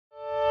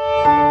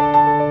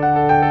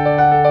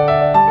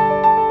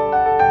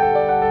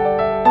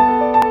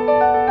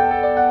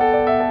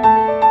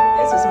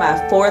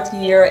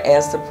4th year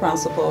as the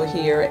principal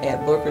here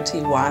at Booker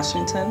T.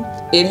 Washington.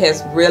 It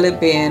has really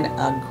been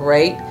a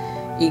great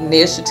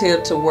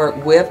initiative to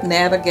work with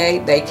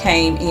Navigate. They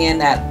came in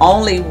not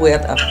only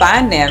with a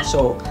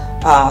financial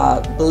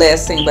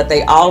blessing, but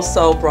they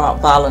also brought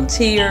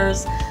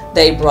volunteers.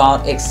 They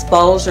brought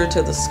exposure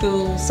to the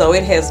school. So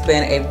it has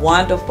been a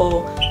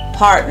wonderful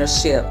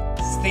partnership.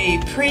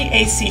 The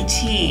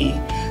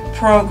pre-ACT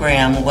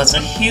program was a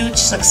huge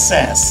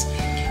success.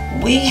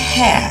 We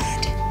had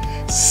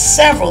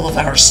several of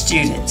our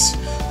students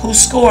who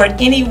scored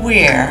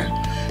anywhere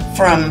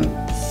from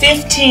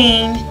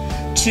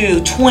 15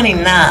 to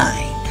 29,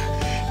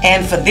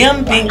 and for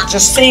them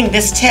just seeing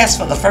this test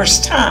for the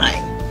first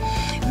time,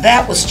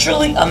 that was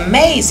truly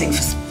amazing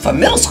for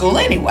middle school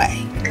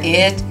anyway.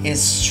 It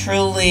is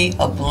truly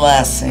a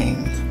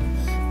blessing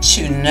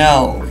to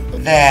know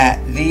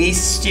that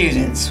these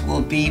students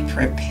will be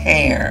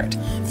prepared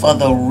for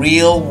the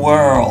real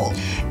world,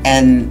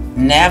 and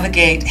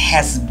Navigate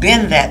has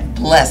been that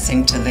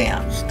blessing to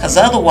them, because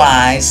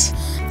otherwise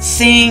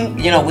seeing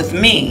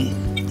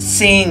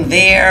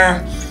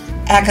their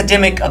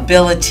academic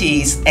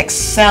abilities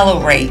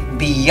accelerate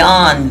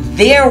beyond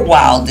their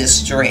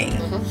wildest dream,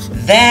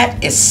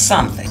 that is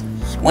something.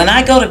 When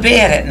I go to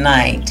bed at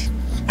night,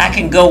 I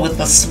can go with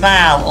a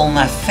smile on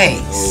my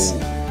face.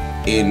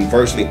 In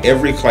virtually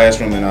every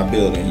classroom in our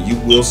building, you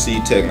will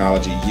see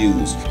technology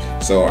used.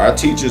 So our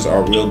teachers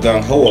are real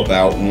gung-ho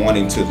about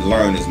wanting to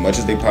learn as much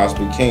as they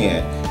possibly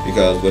can,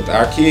 because with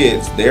our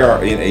kids, they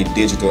are in a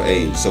digital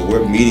age, so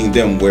we're meeting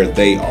them where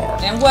they are.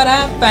 And what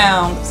I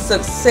found,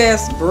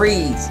 success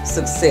breeds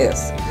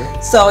success.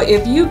 So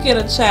if you get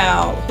a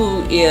child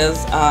who is,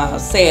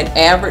 say, an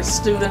average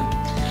student,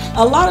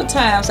 a lot of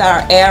times our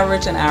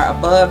average and our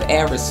above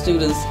average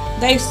students,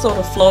 they sort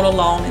of float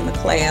along in the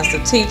class. The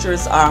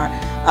teachers are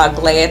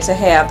glad to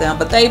have them,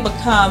 but they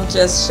become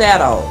just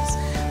shadows,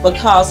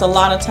 because a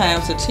lot of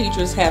times the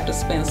teachers have to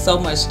spend so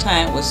much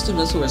time with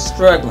students who are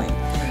struggling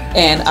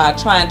and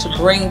trying to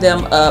bring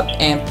them up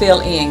and fill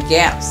in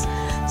gaps.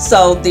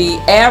 So the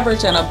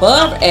average and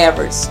above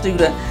average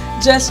student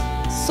just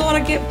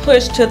sort of get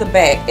pushed to the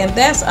back, and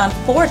that's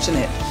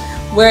unfortunate.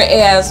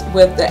 Whereas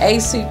with the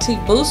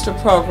ACT Booster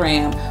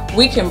program,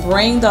 we can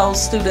bring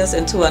those students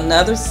into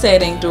another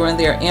setting during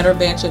their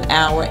intervention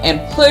hour and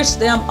push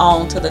them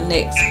on to the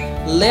next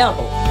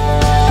level.